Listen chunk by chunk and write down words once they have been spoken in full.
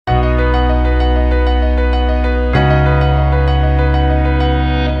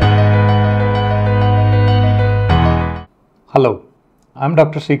I'm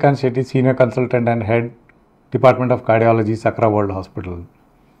Dr. Sreekanth Shetty, Senior Consultant and Head, Department of Cardiology, Sakra World Hospital.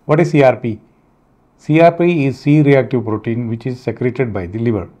 What is CRP? CRP is C-reactive protein which is secreted by the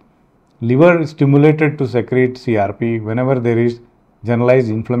liver. Liver is stimulated to secrete CRP whenever there is generalized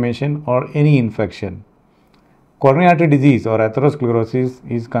inflammation or any infection. Coronary artery disease or atherosclerosis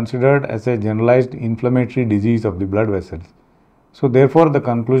is considered as a generalized inflammatory disease of the blood vessels. So therefore the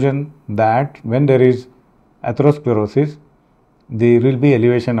conclusion that when there is atherosclerosis, there will be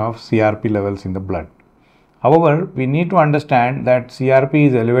elevation of CRP levels in the blood. However, we need to understand that CRP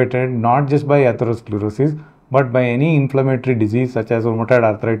is elevated not just by atherosclerosis but by any inflammatory disease such as rheumatoid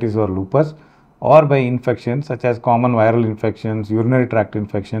arthritis or lupus, or by infections such as common viral infections, urinary tract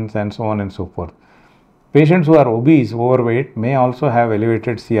infections, and so on and so forth. Patients who are obese, overweight may also have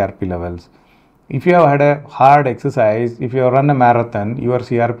elevated CRP levels. If you have had a hard exercise, if you have run a marathon, your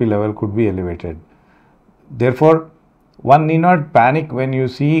CRP level could be elevated. Therefore, one need not panic when you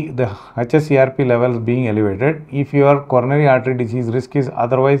see the HS-CRP levels being elevated if your coronary artery disease risk is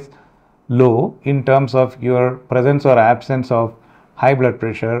otherwise low in terms of your presence or absence of high blood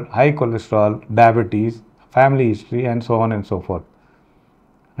pressure, high cholesterol, diabetes, family history, and so on and so forth.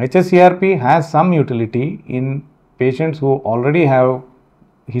 HS-CRP has some utility in patients who already have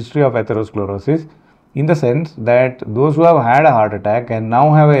history of atherosclerosis, in the sense that those who have had a heart attack and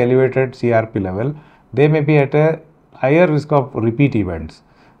now have an elevated CRP level, they may be at a higher risk of repeat events.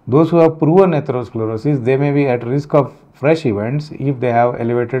 Those who have proven atherosclerosis, they may be at risk of fresh events if they have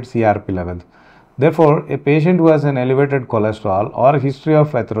elevated CRP levels. Therefore, a patient who has an elevated cholesterol or history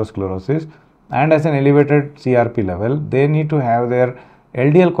of atherosclerosis and has an elevated CRP level, they need to have their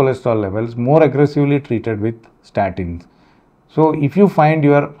LDL cholesterol levels more aggressively treated with statins. So, if you find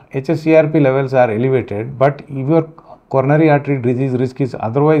your HS-CRP levels are elevated, but if your coronary artery disease risk is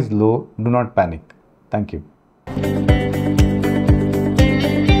otherwise low, do not panic. Thank you.